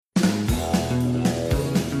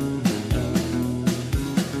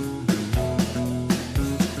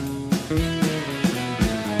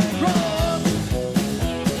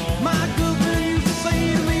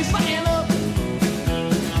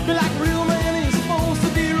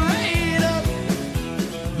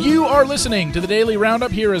You are listening to the Daily Roundup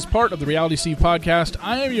here as part of the Reality Steve podcast.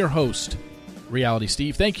 I am your host, Reality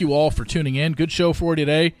Steve. Thank you all for tuning in. Good show for you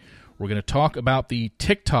today. We're going to talk about the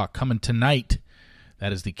TikTok coming tonight.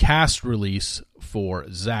 That is the cast release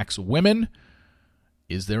for Zach's Women.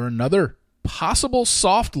 Is there another possible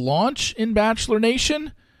soft launch in Bachelor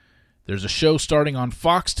Nation? There's a show starting on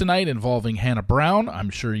Fox tonight involving Hannah Brown. I'm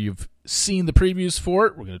sure you've seen the previews for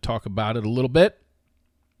it. We're going to talk about it a little bit.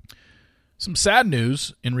 Some sad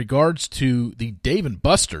news in regards to the Dave &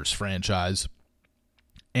 Buster's franchise.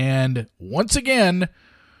 And once again,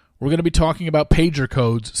 we're going to be talking about pager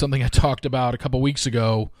codes, something I talked about a couple weeks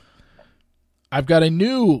ago. I've got a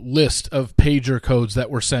new list of pager codes that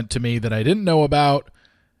were sent to me that I didn't know about,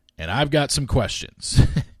 and I've got some questions.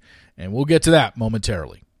 And we'll get to that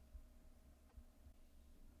momentarily.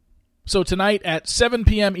 So tonight at 7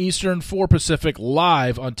 p.m. Eastern, 4 Pacific,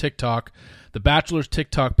 live on TikTok, the Bachelor's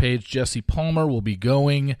TikTok page, Jesse Palmer, will be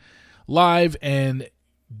going live and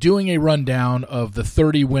doing a rundown of the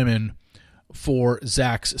 30 women for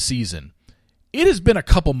Zach's season. It has been a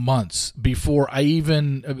couple months before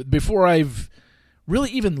I've really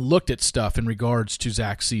even looked at stuff in regards to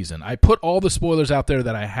Zach's season. I put all the spoilers out there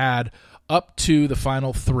that I had up to the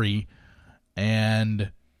final 3,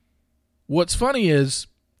 and what's funny is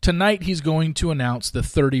tonight he's going to announce the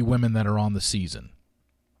 30 women that are on the season.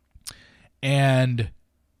 And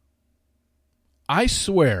I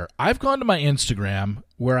swear, I've gone to my Instagram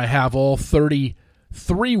where I have all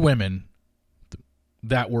 33 women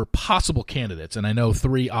that were possible candidates, and I know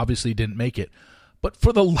 3 obviously didn't make it. But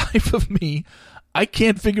for the life of me, I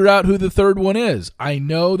can't figure out who the third one is. I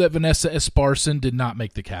know that Vanessa Esparson did not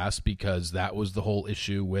make the cast because that was the whole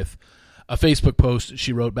issue with a Facebook post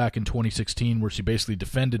she wrote back in 2016 where she basically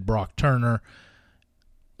defended Brock Turner.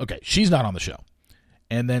 Okay, she's not on the show.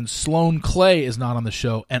 And then Sloane Clay is not on the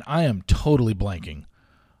show, and I am totally blanking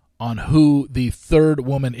on who the third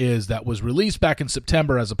woman is that was released back in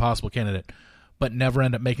September as a possible candidate, but never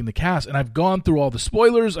ended up making the cast. And I've gone through all the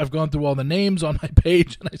spoilers, I've gone through all the names on my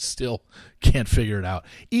page, and I still can't figure it out.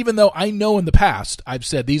 Even though I know in the past I've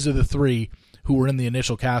said these are the 3 who were in the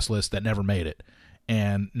initial cast list that never made it.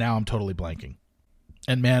 And now I'm totally blanking.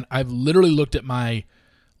 And man, I've literally looked at my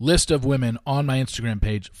list of women on my Instagram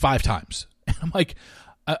page 5 times. And I'm like,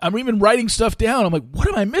 I'm even writing stuff down. I'm like, what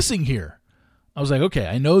am I missing here? I was like, okay,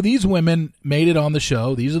 I know these women made it on the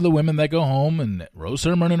show. These are the women that go home, and Rose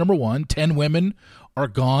Ceremony number 1. 10 women are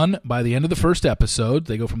gone by the end of the first episode.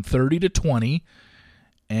 They go from 30 to 20.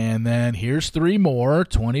 And then here's 3 more,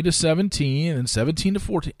 20 to 17, and 17 to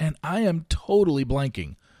 14. And I am totally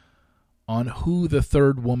blanking on who the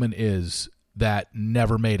third woman is that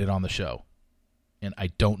never made it on the show. And I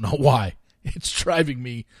don't know why. It's driving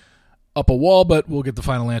me up a wall, but we'll get the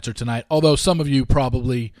final answer tonight. Although some of you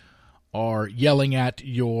probably are yelling at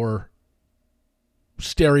your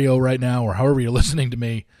stereo right now or however you're listening to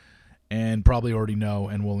me and probably already know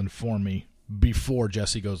and will inform me before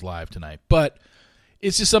Jesse goes live tonight. But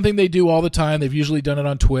it's just something they do all the time. They've usually done it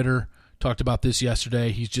on Twitter. Talked about this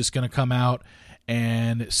yesterday. He's just going to come out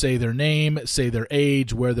and say their name, say their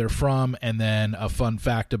age, where they're from, and then a fun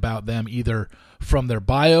fact about them, either from their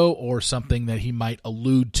bio or something that he might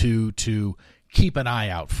allude to keep an eye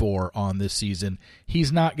out for on this season.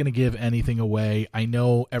 He's not going to give anything away. I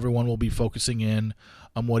know everyone will be focusing in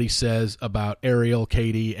on what he says about Ariel,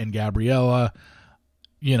 Katie, and Gabriella.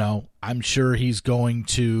 You know, I'm sure he's going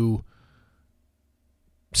to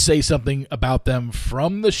say something about them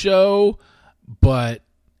from the show, but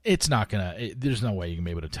it's not there's no way you can be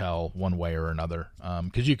able to tell one way or another,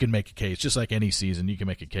 because you can make a case, just like any season, you can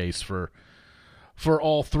make a case for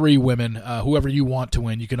all 3 women, whoever you want to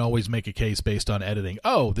win. You can always make a case based on editing.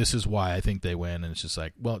 Oh, this is why I think they win. And it's just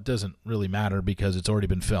like, well, it doesn't really matter because it's already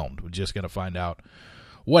been filmed. We're just going to find out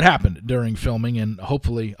what happened during filming, and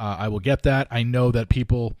hopefully I will get that. I know that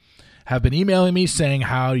people have been emailing me saying,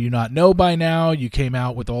 how do you not know by now? You came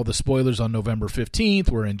out with all the spoilers on November 15th.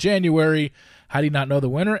 We're in January. How do you not know the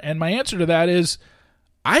winner? And my answer to that is,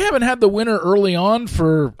 I haven't had the winner early on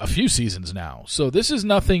for a few seasons now. So this is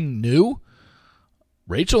nothing new.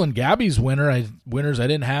 Rachel and Gabby's winners I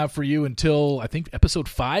didn't have for you until, I think, episode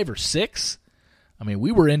 5 or 6. I mean,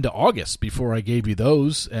 we were into August before I gave you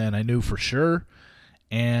those, and I knew for sure.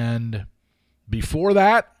 And before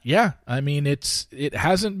that, yeah, I mean, it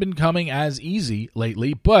hasn't been coming as easy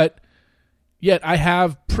lately, but yet I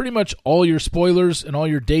have pretty much all your spoilers and all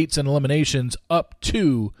your dates and eliminations up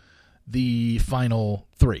to the final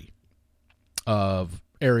 3 of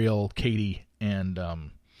Ariel, Katie, and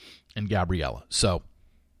Gabriella. So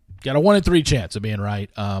got a 1 in 3 chance of being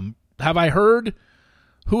right. Have I heard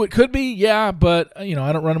Who it could be, yeah, but I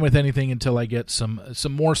don't run with anything until I get some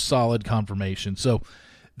more solid confirmation. So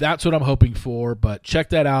that's what I'm hoping for, but check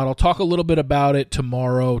that out. I'll talk a little bit about it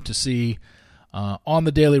tomorrow to see on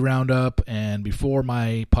the Daily Roundup, and before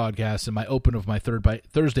my podcast and my open of my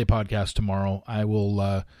Thursday podcast tomorrow, I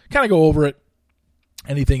will kind of go over it,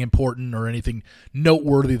 anything important or anything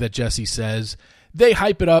noteworthy that Jesse says. They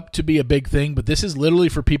hype it up to be a big thing, but this is literally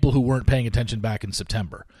for people who weren't paying attention back in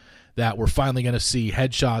September, that we're finally going to see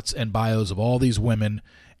headshots and bios of all these women,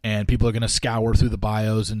 and people are going to scour through the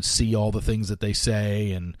bios and see all the things that they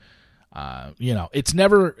say. And it's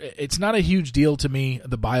not a huge deal to me,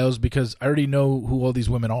 the bios, because I already know who all these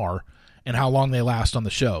women are and how long they last on the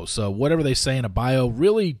show. So whatever they say in a bio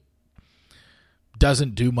really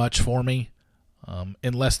doesn't do much for me,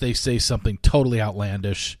 unless they say something totally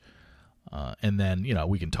outlandish. And then,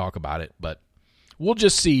 we can talk about it, but we'll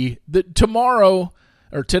just see. Tomorrow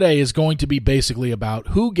or today is going to be basically about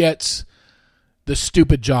who gets the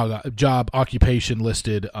stupid job occupation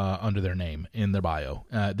listed under their name in their bio.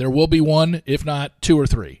 There will be one, if not two or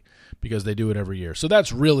three, because they do it every year. So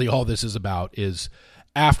that's really all this is about, is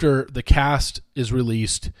after the cast is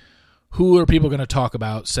released, who are people going to talk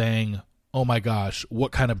about saying, oh my gosh,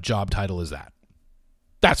 what kind of job title is that?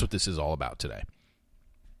 That's what this is all about today.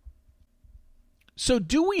 So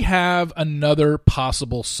do we have another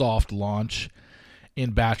possible soft launch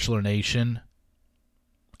in Bachelor Nation?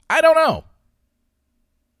 I don't know.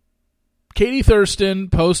 Katie Thurston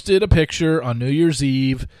posted a picture on New Year's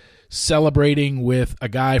Eve celebrating with a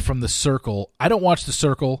guy from The Circle. I don't watch The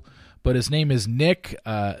Circle, but his name is Nick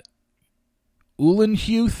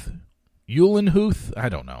Uhlenhuth. I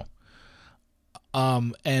don't know.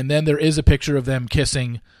 And then there is a picture of them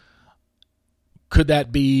kissing. Could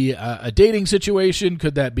that be a dating situation?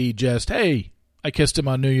 Could that be just, hey, I kissed him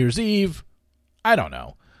on New Year's Eve? I don't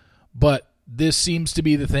know. But this seems to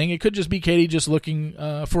be the thing. It could just be Katie just looking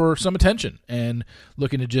for some attention and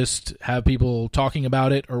looking to just have people talking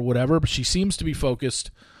about it or whatever. But she seems to be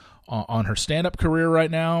focused on her stand-up career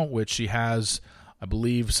right now, which she has, I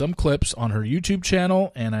believe, some clips on her YouTube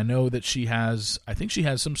channel. And I know that I think she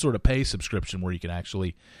has some sort of pay subscription where you can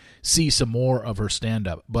actually see some more of her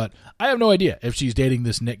stand-up. But I have no idea if she's dating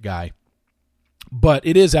this Nick guy. But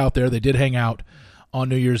it is out there. They did hang out on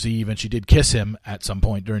New Year's Eve, and she did kiss him at some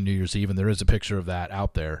point during New Year's Eve, and there is a picture of that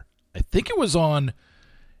out there. I think it was on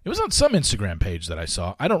some Instagram page that I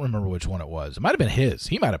saw. I don't remember which one it was. It might have been his.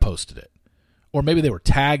 He might have posted it. Or maybe they were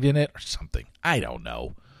tagged in it or something. I don't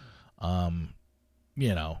know.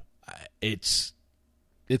 It's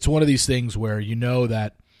one of these things where you know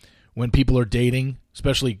that when people are dating,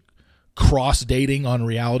 especially cross-dating on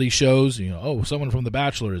reality shows, someone from The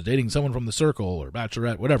Bachelor is dating someone from The Circle or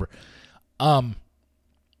Bachelorette, whatever.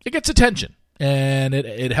 It gets attention, and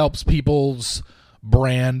it helps people's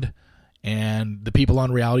brand, and the people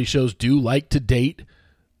on reality shows do like to date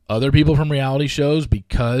other people from reality shows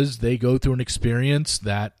because they go through an experience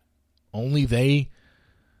that only they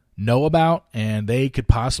know about and they could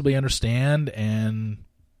possibly understand, and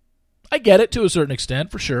I get it to a certain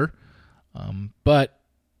extent, for sure, but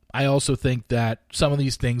I also think that some of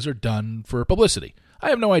these things are done for publicity. I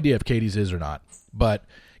have no idea if Katie's is or not, but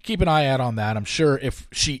keep an eye out on that. I'm sure if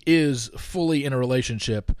she is fully in a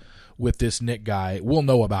relationship with this Nick guy, we'll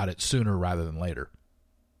know about it sooner rather than later.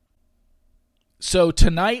 So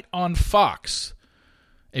tonight on Fox,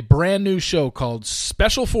 a brand new show called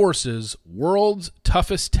Special Forces World's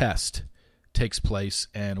Toughest Test takes place.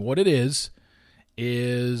 And what it is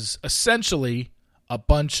essentially a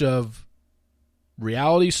bunch of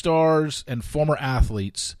reality stars and former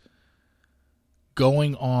athletes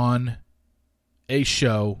going on a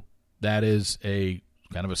show that is a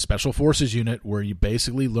kind of a special forces unit where you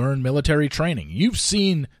basically learn military training. You've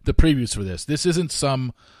seen the previews for this. This isn't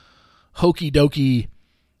some hokey dokey,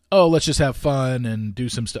 let's just have fun and do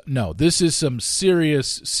some stuff. No, this is some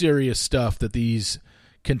serious stuff that these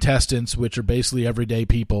contestants, which are basically everyday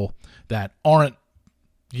people that aren't,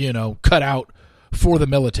 cut out for the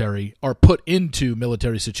military, are put into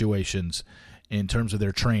military situations in terms of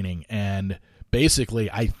their training. And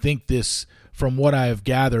basically, I think this, from what I have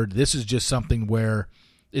gathered, this is just something where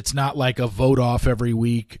it's not like a vote off every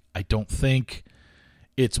week. I don't think.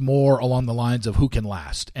 It's more along the lines of who can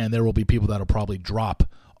last, and there will be people that will probably drop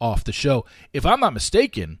off the show. If I'm not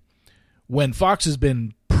mistaken, when Fox has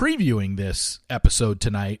been previewing this episode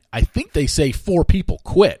tonight, I think they say 4 people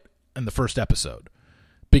quit in the first episode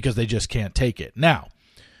because they just can't take it. Now,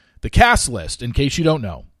 the cast list, in case you don't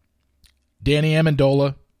know: Danny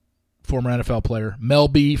Amendola, former NFL player; Mel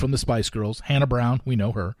B from the Spice Girls; Hannah Brown, we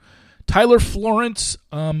know her; Tyler Florence,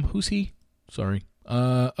 who's he? Sorry.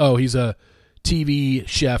 He's a TV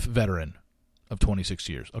chef veteran of 26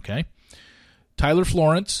 years. Okay. Tyler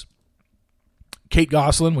Florence, Kate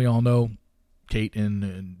Gosselin. We all know Kate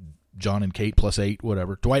and John and Kate +8,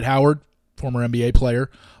 whatever. Dwight Howard, former NBA player.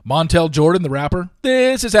 Montel Jordan, the rapper.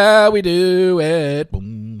 This is how we do it.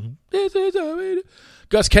 Boom. This is how we do it.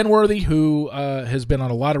 Gus Kenworthy, who has been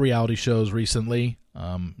on a lot of reality shows recently.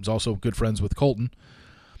 Is also good friends with Colton.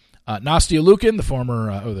 Nastia Lukin,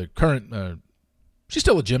 the current, she's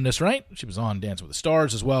still a gymnast, right? She was on Dancing with the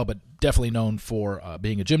Stars as well, but definitely known for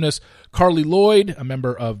being a gymnast. Carly Lloyd, a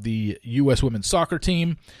member of the U.S. women's soccer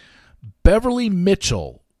team. Beverly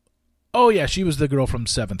Mitchell. Oh, yeah, she was the girl from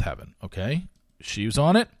Seventh Heaven. Okay, she was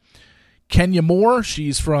on it. Kenya Moore,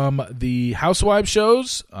 she's from the Housewives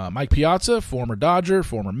shows. Mike Piazza, former Dodger,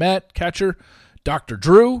 former Met catcher. Dr.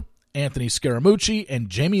 Drew, Anthony Scaramucci, and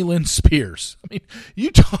Jamie Lynn Spears. I mean,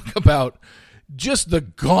 you talk about just the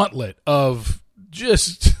gauntlet of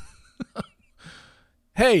just,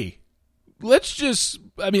 hey,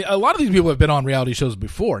 a lot of these people have been on reality shows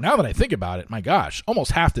before. Now that I think about it, my gosh,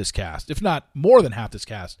 almost half this cast, if not more than half this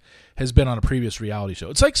cast, has been on a previous reality show.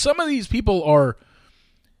 It's like some of these people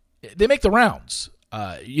they make the rounds,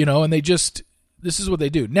 and this is what they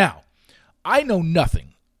do. Now, I know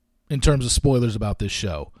nothing in terms of spoilers about this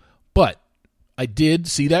show, but I did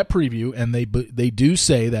see that preview, and they do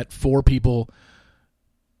say that 4 people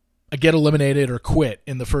get eliminated or quit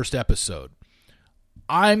in the first episode.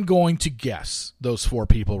 I'm going to guess those 4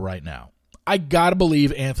 people right now. I got to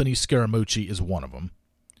believe Anthony Scaramucci is one of them.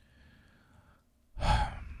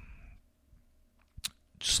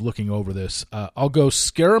 Just looking over this. I'll go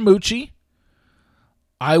Scaramucci.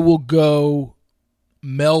 I will go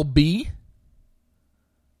Mel B.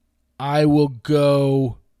 I will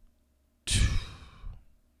go...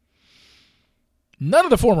 None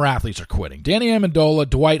of the former athletes are quitting. Danny Amendola,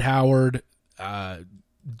 Dwight Howard,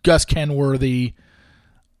 Gus Kenworthy,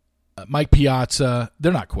 Mike Piazza,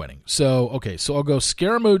 they're not quitting. So I'll go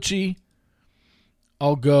Scaramucci.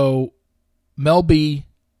 I'll go Mel B.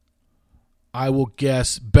 I will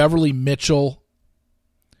guess Beverly Mitchell.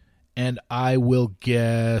 And I will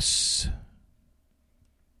guess,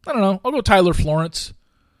 I don't know, I'll go Tyler Florence.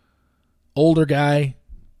 Older guy,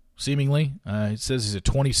 seemingly. It says he's a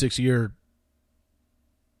 26-year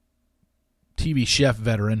TV chef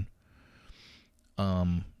veteran.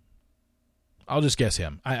 I'll just guess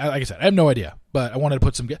him. Like I said, I have no idea, but I wanted to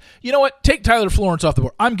put some... You know what? Take Tyler Florence off the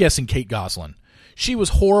board. I'm guessing Kate Gosselin. She was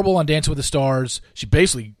horrible on Dancing with the Stars. She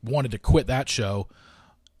basically wanted to quit that show.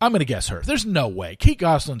 I'm going to guess her. There's no way. Kate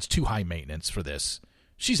Gosselin's too high maintenance for this.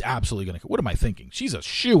 She's absolutely going to... What am I thinking? She's a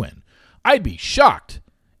shoo-in. I'd be shocked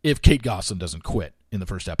if Kate Gosselin doesn't quit in the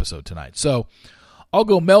first episode tonight. So I'll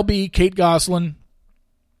go Mel B, Kate Gosselin,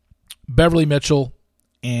 Beverly Mitchell,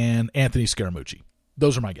 and Anthony Scaramucci.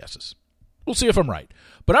 Those are my guesses. We'll see if I'm right.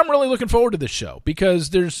 But I'm really looking forward to this show because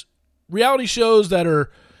there's reality shows that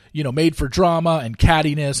are, made for drama and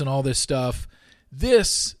cattiness and all this stuff.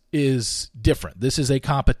 This is different. This is a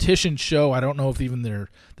competition show. I don't know if even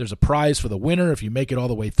there's a prize for the winner if you make it all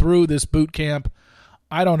the way through this boot camp.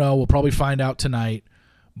 I don't know. We'll probably find out tonight.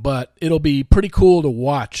 But it'll be pretty cool to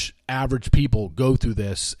watch average people go through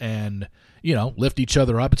this and, lift each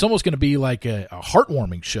other up. It's almost going to be like a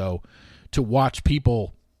heartwarming show to watch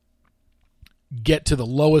people get to the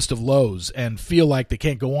lowest of lows and feel like they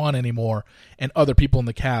can't go on anymore, and other people in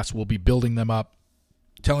the cast will be building them up,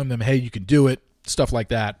 telling them, hey, you can do it, stuff like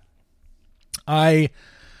that. I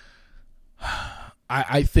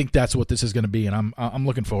think that's what this is going to be, and I'm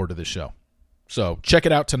looking forward to this show. So check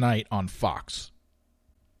it out tonight on Fox.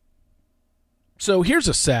 So here's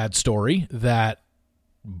a sad story that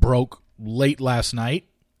broke late last night.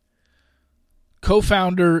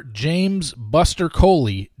 Co-founder James Buster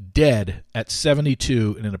Coley dead at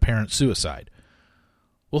 72 in an apparent suicide.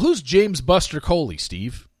 Well, who's James Buster Coley,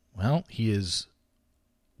 Steve? Well, he is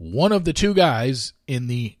one of the 2 guys in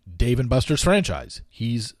the Dave & Buster's franchise.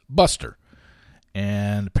 He's Buster.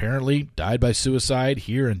 And apparently died by suicide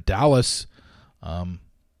here in Dallas on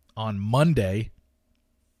Monday,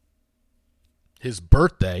 his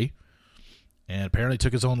birthday, and apparently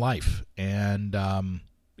took his own life. And,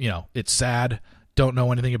 it's sad. Don't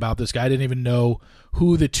know anything about this guy. I didn't even know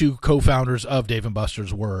who the 2 co-founders of Dave &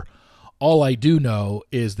 Buster's were. All I do know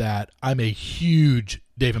is that I'm a huge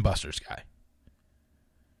Dave & Buster's guy.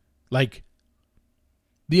 Like,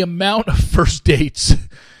 the amount of first dates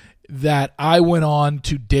that I went on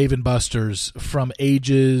to Dave & Buster's from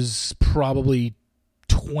ages probably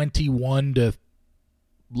 21 to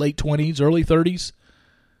late 20s, early 30s,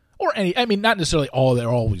 or not necessarily they're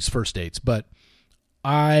always first dates, but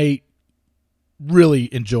I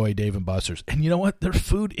really enjoy Dave & Buster's. And you know what? Their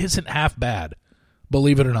food isn't half bad,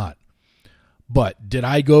 believe it or not. But did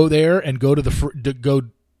I go there and go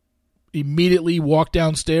immediately walk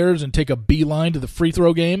downstairs and take a beeline to the free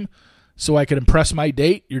throw game so I could impress my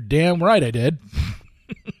date? You're damn right I did.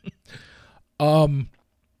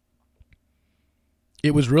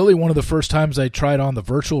 It was really one of the first times I tried on the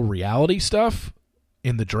virtual reality stuff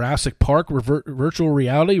in the Jurassic Park virtual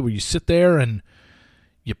reality, where you sit there and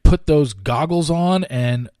you put those goggles on,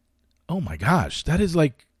 and oh my gosh, that is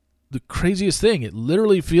like the craziest thing. It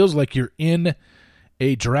literally feels like you're in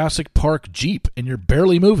a Jurassic Park Jeep and you're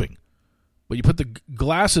barely moving. But you put the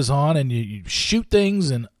glasses on and you shoot things,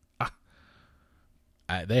 and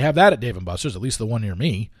they have that at Dave & Buster's, at least the one near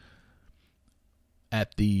me.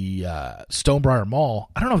 At the Stonebriar Mall.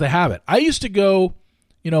 I don't know if they have it. I used to go,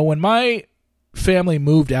 when my family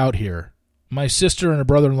moved out here, my sister and her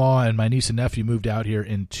brother-in-law and my niece and nephew moved out here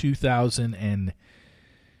in 2000 and,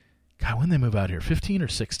 God, when did they move out here? 15 or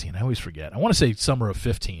 16? I always forget. I want to say summer of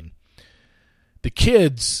 15. The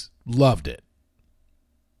kids loved it.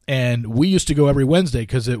 And we used to go every Wednesday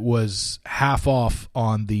because it was half off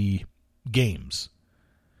on the games.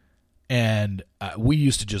 And we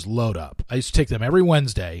used to just load up. I used to take them every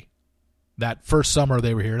Wednesday. That first summer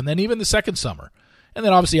they were here, and then even the second summer. And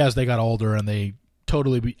then obviously as they got older and they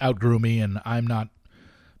totally outgrew me and I'm not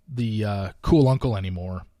the cool uncle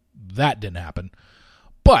anymore, that didn't happen.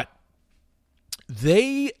 But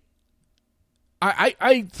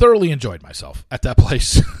I thoroughly enjoyed myself at that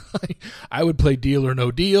place. I would play Deal or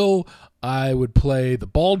No Deal. I would play the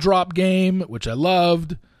ball drop game, which I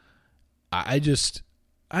loved. It's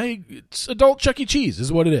adult Chuck E. Cheese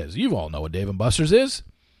is what it is. You all know what Dave & Buster's is.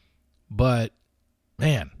 But,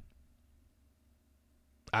 man,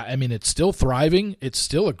 I mean, it's still thriving. It's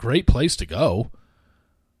still a great place to go.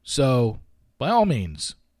 So, by all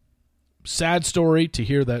means, sad story to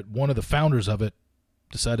hear that one of the founders of it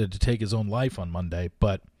decided to take his own life on Monday,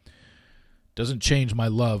 but doesn't change my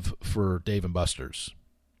love for Dave & Buster's.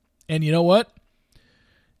 And you know what?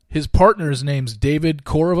 His partner's name's David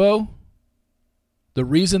Corriveau. The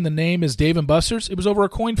reason the name is Dave & Buster's, it was over a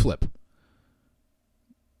coin flip.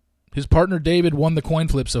 His partner David won the coin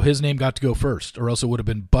flip, so his name got to go first, or else it would have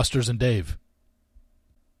been Buster's and Dave.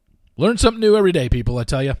 Learn something new every day, people, I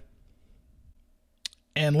tell you.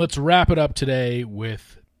 And let's wrap it up today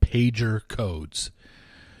with pager codes.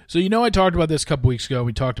 So I talked about this a couple weeks ago.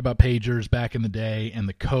 We talked about pagers back in the day and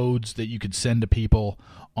the codes that you could send to people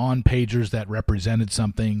on pagers that represented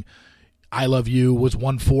something. I love you was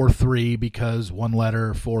 143 because one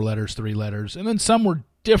letter, 4 letters, 3 letters, and then some were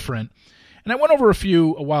different. And I went over a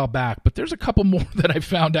few a while back, but there's a couple more that I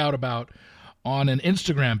found out about on an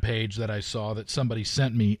Instagram page that I saw that somebody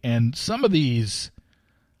sent me, and some of these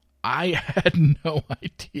I had no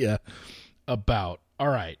idea about. All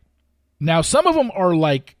right. Now, some of them are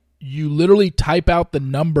like you literally type out the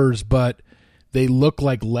numbers, but they look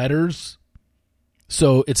like letters.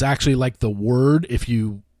 So it's actually like the word if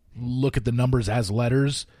you look at the numbers as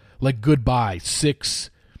letters, like goodbye,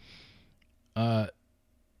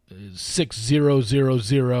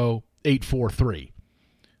 6000843.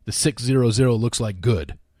 The 600 looks like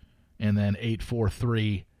good, and then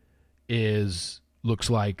 843 looks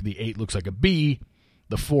like the 8 looks like a B,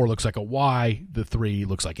 the 4 looks like a Y, the 3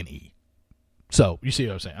 looks like an E. So you see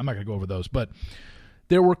what I'm saying? I'm not going to go over those, but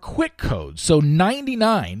there were quick codes. So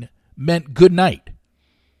 99 meant good night,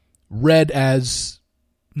 read as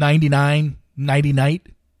 99, nighty night.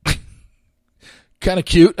 Kind of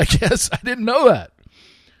cute, I guess. I didn't know that.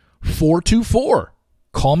 424,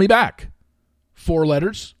 call me back. 4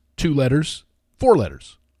 letters, 2 letters, 4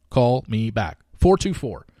 letters. Call me back.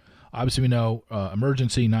 424. Obviously, we know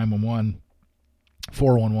emergency, 911,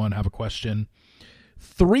 411, have a question.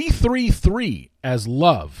 333 as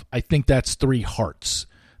love. I think that's 3 hearts.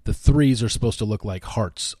 The 3s are supposed to look like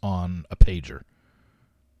hearts on a pager.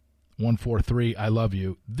 143, I love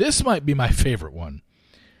you. This might be my favorite one.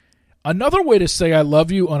 Another way to say I love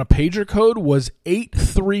you on a pager code was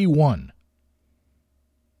 831.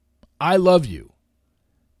 I love you.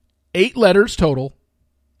 8 letters total,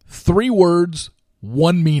 3 words,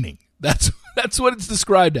 1 meaning. That's what it's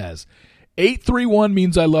described as. 831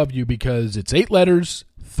 means I love you because it's 8 letters,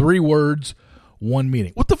 3 words, 1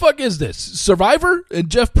 meaning. What the fuck is this? Survivor and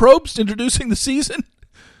Jeff Probst introducing the season?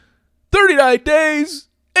 39 days,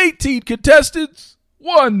 18 contestants,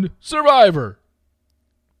 1 survivor.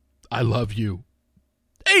 I love you.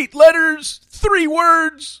 8 letters, 3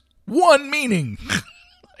 words, 1 meaning.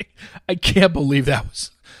 I can't believe that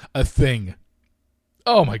was a thing.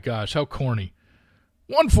 Oh my gosh, how corny.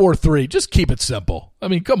 143, just keep it simple. I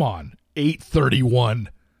mean, come on. 831.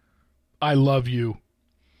 I love you.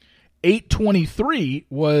 823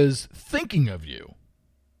 was thinking of you.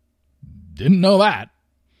 Didn't know that.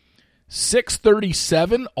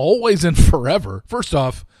 637, always and forever. First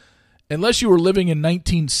off, unless you were living in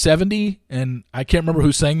 1970, and I can't remember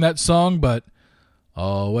who sang that song, but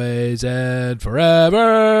always and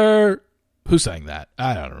forever. Who sang that?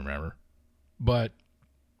 I don't remember. But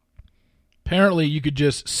apparently you could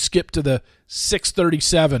just skip to the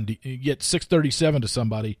 637. You get 637 to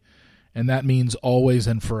somebody, and that means always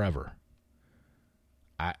and forever.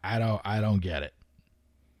 I don't get it.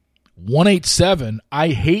 187, I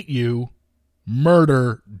hate you,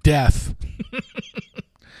 murder, death.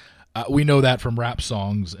 We know that from rap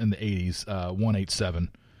songs in the 80s, 187.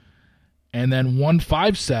 And then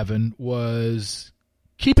 157 was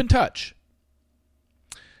keep in touch.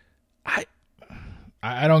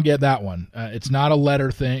 I don't get that one. It's not a letter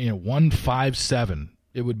thing. 157.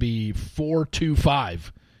 It would be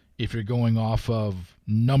 425 if you're going off of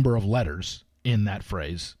number of letters in that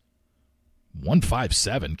phrase.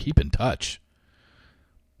 157, keep in touch.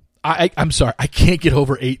 I'm sorry, I can't get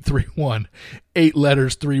over 831. 8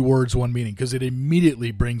 letters, 3 words, 1 meaning, because it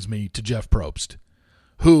immediately brings me to Jeff Probst,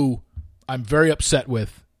 who I'm very upset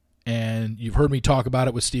with, and you've heard me talk about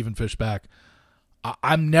it with Stephen Fishback.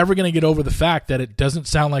 I'm never going to get over the fact that it doesn't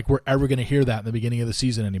sound like we're ever going to hear that in the beginning of the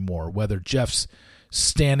season anymore, whether Jeff's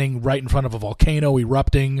standing right in front of a volcano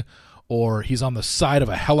erupting or he's on the side of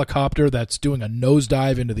a helicopter that's doing a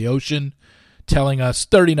nosedive into the ocean, telling us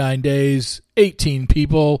 39 days, 18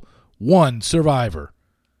 people, 1 survivor.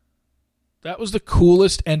 That was the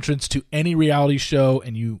coolest entrance to any reality show,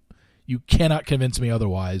 and you cannot convince me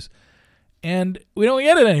otherwise. And we don't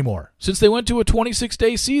get it anymore. Since they went to a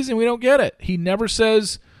 26-day season, we don't get it. He never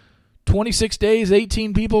says 26 days,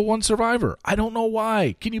 18 people, 1 survivor. I don't know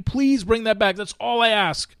why. Can you please bring that back? That's all I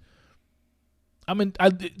ask.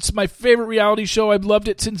 It's my favorite reality show. I've loved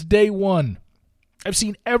it since day 1. I've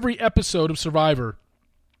seen every episode of Survivor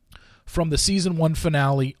from the season 1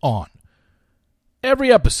 finale on.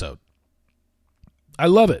 Every episode. I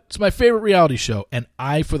love it. It's my favorite reality show, and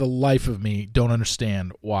I, for the life of me, don't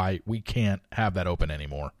understand why we can't have that open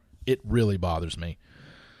anymore. It really bothers me.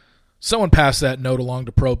 Someone pass that note along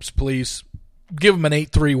to Probst, please. Give him an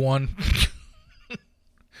 831.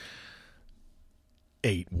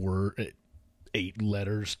 8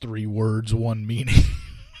 letters, 3 words, 1 meaning.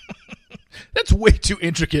 That's way too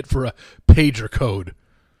intricate for a pager code.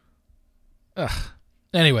 Ugh.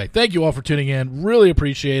 Anyway, thank you all for tuning in. Really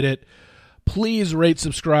appreciate it. Please rate,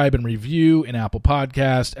 subscribe, and review in Apple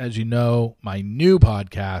Podcast. As you know, my new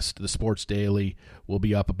podcast, The Sports Daily, will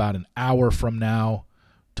be up about an hour from now,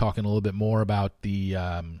 talking a little bit more about the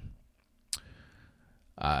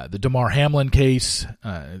Damar Hamlin case,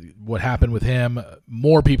 what happened with him.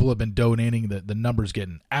 More people have been donating. The number's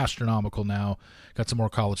getting astronomical now. Got some more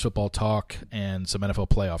college football talk and some NFL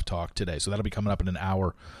playoff talk today. So that'll be coming up in an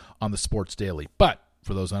hour on the Sports Daily. But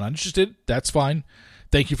for those not interested, that's fine.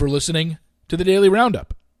 Thank you for listening to the Daily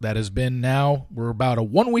Roundup. That has been now, we're about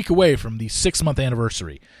 1 week away from the 6-month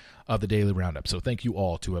anniversary of the Daily Roundup. So thank you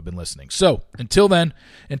all to have been listening. So until then,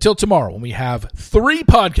 until tomorrow, when we have 3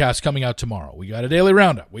 podcasts coming out tomorrow. We got a Daily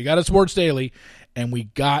Roundup, we got a Sports Daily, and we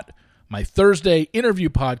got my Thursday interview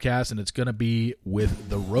podcast, and it's going to be with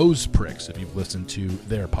the Rose Pricks, if you've listened to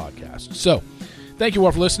their podcast. So thank you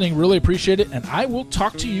all for listening. Really appreciate it, and I will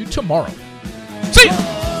talk to you tomorrow. See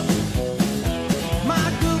ya!